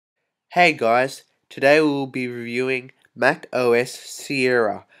Hey guys, today we will be reviewing Mac OS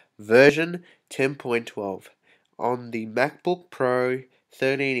Sierra version 10.12 on the MacBook Pro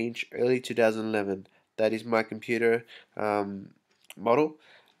 13-inch early 2011. That is my computer model.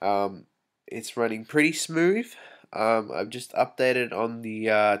 It's running pretty smooth. I've just updated on the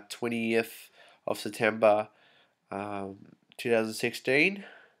 20th of September 2016.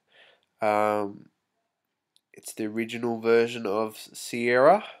 It's the original version of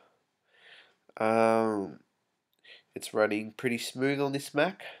Sierra. It's running pretty smooth on this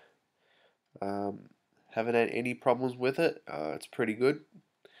Mac. Haven't had any problems with it. It's pretty good.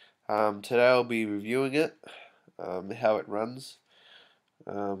 Today I'll be reviewing it, how it runs,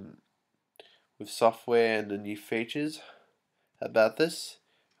 with software and the new features about this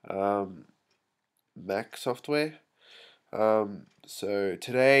Mac software. So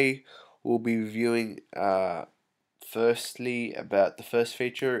today we'll be reviewing firstly about the first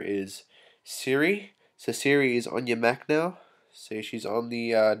feature is Siri. So Siri is on your Mac now. So she's on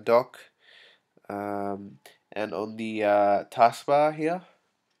the dock and on the taskbar here.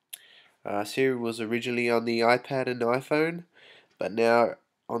 Siri was originally on the iPad and iPhone, but now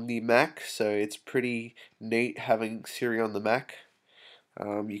on the Mac, so it's pretty neat having Siri on the Mac.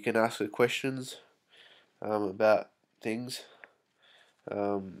 You can ask her questions about things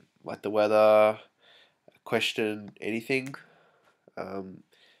like the weather, question anything,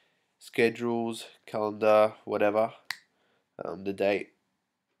 schedules, calendar, whatever, the date,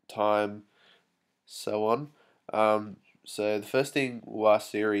 time, so on. So the first thing we'll ask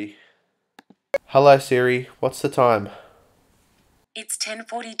Siri. Hello Siri, what's the time? It's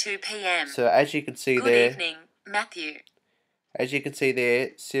 10:42 p.m. So as you can see Good there, evening, Matthew. as you can see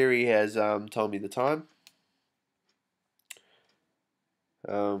there, Siri has told me the time.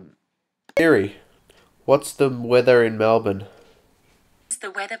 Siri, what's the weather in Melbourne? What's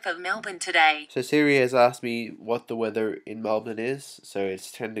the weather for Melbourne today? So Siri has asked me what the weather in Melbourne is. So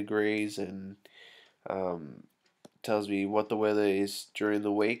it's 10 degrees and tells me what the weather is during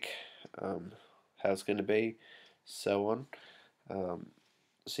the week, how it's going to be, so on.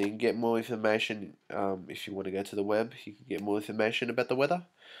 So you can get more information if you want to go to the web. You can get more information about the weather.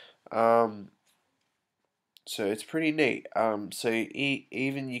 So it's pretty neat. So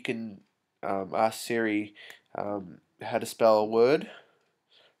even you can ask Siri how to spell a word.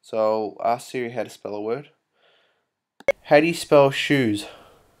 So I'll ask Siri how to spell a word. How do you spell shoes?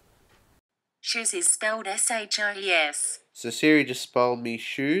 Shoes is spelled S-H-O-E-S. So Siri just spelled me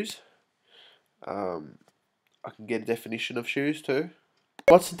shoes. I can get a definition of shoes too.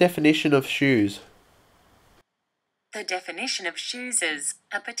 What's the definition of shoes? The definition of shoes is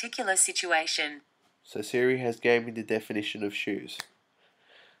a particular situation. So Siri has gave me the definition of shoes,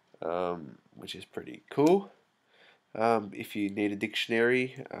 which is pretty cool. If you need a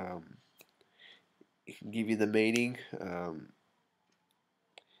dictionary, it can give you the meaning,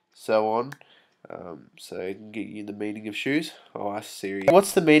 so on. So it can get you the meaning of shoes. I'll ask Siri.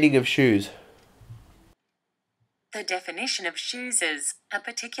 What's the meaning of shoes? The definition of shoes is a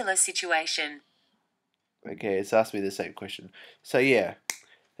particular situation. Okay, it's asked me the same question. So yeah,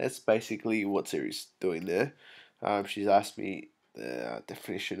 that's basically what Siri's doing there. She's asked me the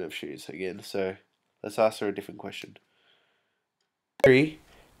definition of shoes again. So let's ask her a different question. Siri,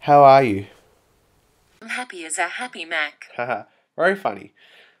 how are you? I'm happy as a happy Mac. Haha, very funny.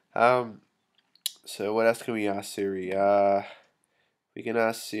 So what else can we ask Siri? We can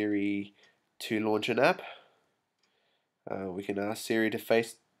ask Siri to launch an app. We can ask Siri to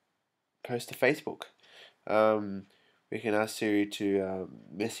post to Facebook. We can ask Siri to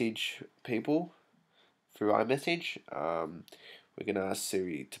message people through iMessage. We can ask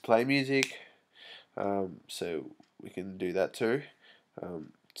Siri to play music. So we can do that too.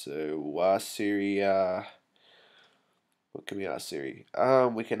 So we'll ask Siri. What can we ask Siri?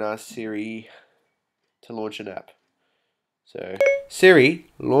 We can ask Siri to launch an app. So Siri,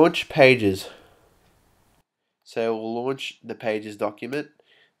 launch Pages. So we'll launch the Pages document.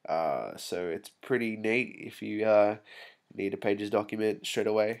 So it's pretty neat if you need a Pages document straight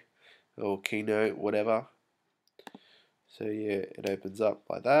away, or Keynote, whatever. So yeah, it opens up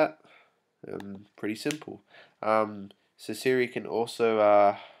like that. Pretty simple. So Siri can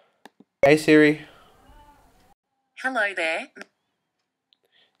also hey Siri. Hello there.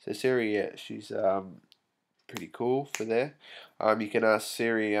 So Siri, yeah, she's pretty cool for there. You can ask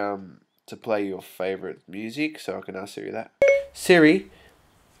Siri to play your favorite music. So I can ask Siri that. Siri,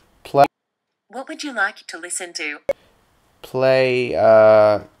 play. What would you like to listen to? Play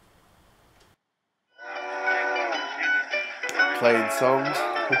playing songs.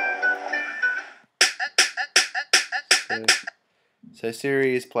 So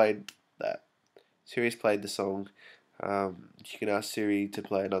Siri has played Siri's played the song. You can ask Siri to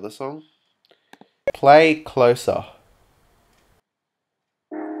play another song. Play Closer.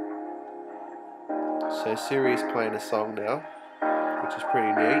 So Siri's playing a song now, which is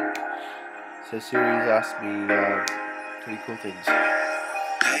pretty neat. So Siri's asked me pretty cool things.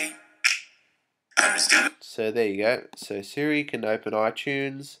 So there you go. So Siri can open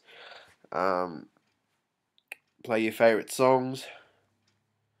iTunes, play your favorite songs.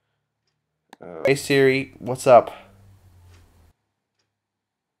 Hey Siri, what's up?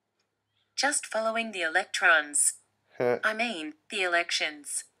 Just following the electrons. I mean, the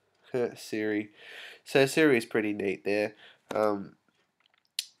elections. Siri. So Siri is pretty neat there. You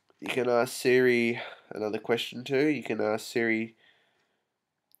can ask Siri another question too. You can ask Siri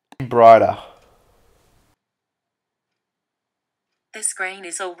brighter. The screen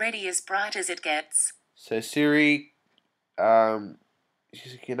is already as bright as it gets. So Siri, you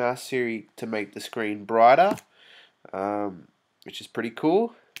can ask Siri to make the screen brighter, which is pretty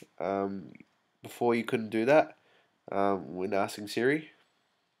cool. Before you couldn't do that when asking Siri,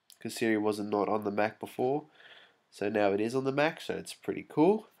 because Siri wasn't not on the Mac before. So now it is on the Mac, so it's pretty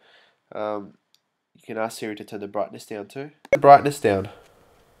cool. You can ask Siri to turn the brightness down too. Brightness down.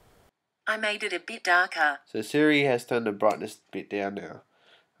 I made it a bit darker. So Siri has turned the brightness a bit down now.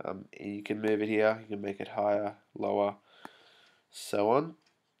 You can move it here, you can make it higher, lower, so on.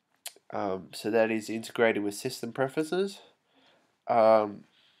 So that is integrated with system preferences. Another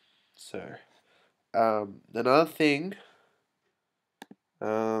thing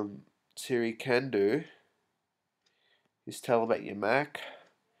Siri can do is tell about your Mac.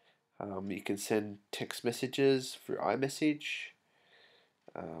 You can send text messages through iMessage.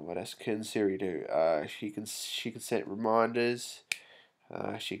 What else can Siri do? She can set reminders.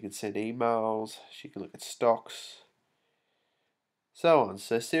 She can send emails. She can look at stocks. So on.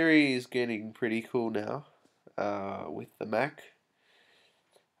 So Siri is getting pretty cool now with the Mac.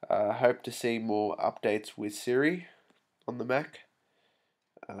 Hope to see more updates with Siri on the Mac.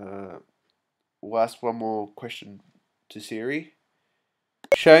 We'll ask one more question to Siri.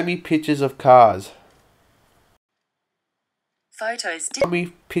 Show me pictures of cars. Photos. Show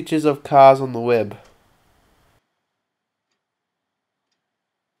me pictures of cars on the web.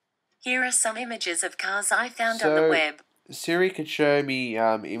 Here are some images of cars I found on the web. Siri can show me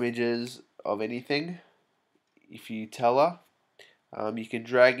images of anything if you tell her. You can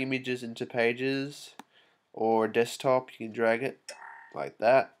drag images into pages or a desktop. You can drag it like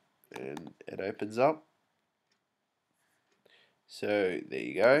that and it opens up. So there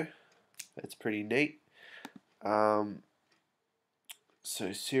you go. That's pretty neat.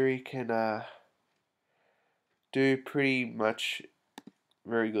 So Siri can do pretty much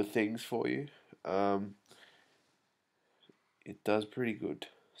very good things for you. It does pretty good.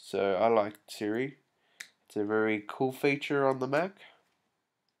 So I like Siri. It's a very cool feature on the Mac.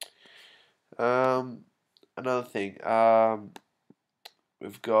 Another thing,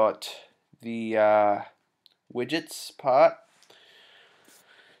 we've got the widgets part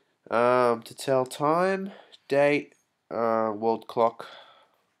to tell time, date, world clock,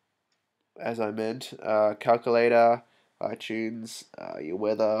 as I meant, calculator, iTunes, your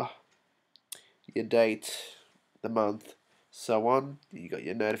weather, your date, the month, so on. You got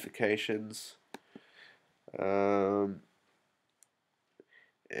your notifications, and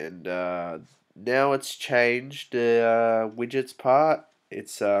now it's changed the widgets part.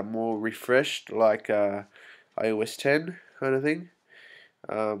 It's more refreshed, like iOS 10 kind of thing.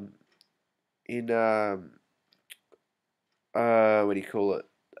 In what do you call it?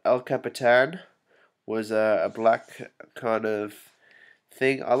 El Capitan was a black kind of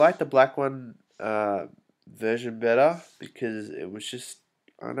thing. I like the black one version better because it was just,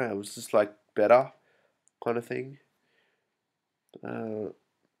 I don't know, it was just like better kind of thing.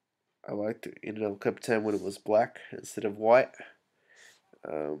 I liked it in El Capitan when it was black instead of white.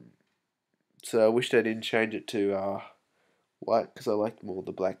 So I wish they didn't change it to white because I liked more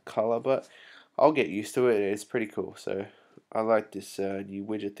the black color, but I'll get used to it. It's pretty cool. So I like this new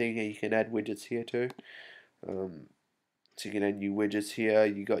widget thing. You can add widgets here too. So you can add new widgets here.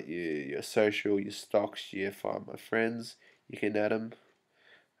 You got your social, your stocks, your Find My Friends. You can add them,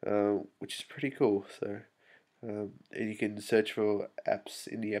 which is pretty cool. So and you can search for apps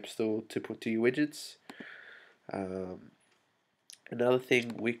in the App Store to put to your widgets. Another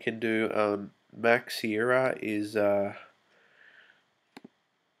thing we can do on Mac Sierra is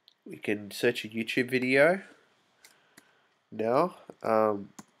we can search a YouTube video now. So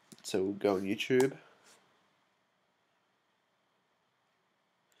we'll go on YouTube,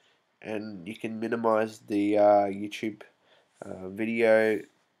 and you can minimize the YouTube video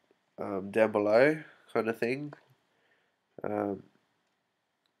down below, kind of thing.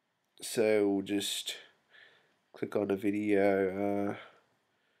 So we'll just click on a video,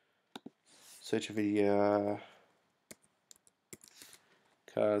 search a video,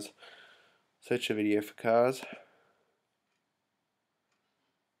 cars, search a video for cars.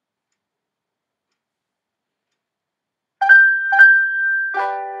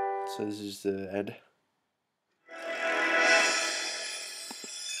 So this is the ad.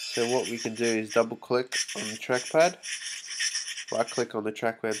 So what we can do is double click on the trackpad, right click on the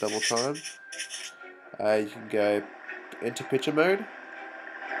trackpad double time. You can go into picture mode,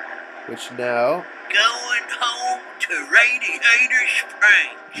 which now Going home to Radiator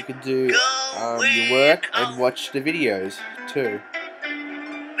Springs. you can do your work and watch the videos too,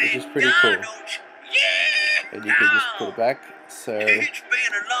 which is pretty cool. Yeah, And you can just put it back. So it's been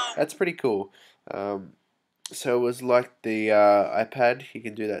a long. that's pretty cool. So it was like the iPad. You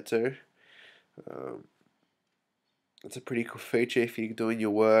can do that too. It's a pretty cool feature if you're doing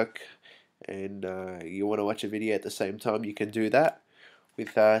your work and you want to watch a video at the same time. You can do that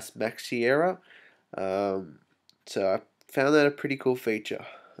with Mac Sierra. So I found that a pretty cool feature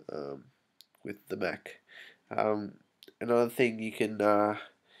with the Mac. Another thing, you can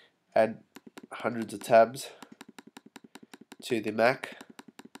add hundreds of tabs to the Mac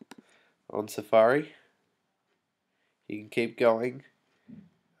on Safari. You can keep going,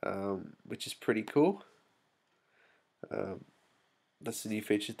 which is pretty cool. That's the new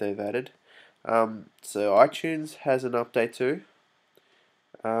features they've added. So iTunes has an update too.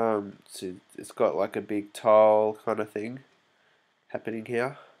 So it's got like a big tile kind of thing happening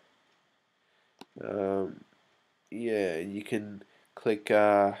here. Yeah, you can click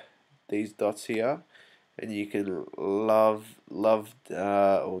these dots here, and you can love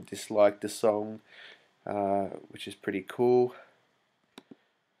or dislike the song, which is pretty cool.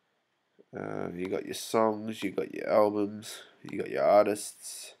 You got your songs, you got your albums, you got your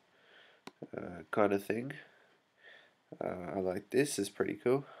artists, kind of thing. I like this, it's pretty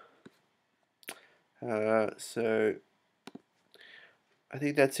cool. So I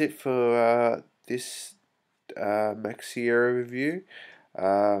think that's it for this Mac Sierra review.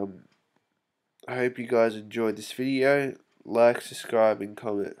 I hope you guys enjoyed this video. Like, subscribe, and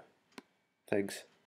comment. Thanks.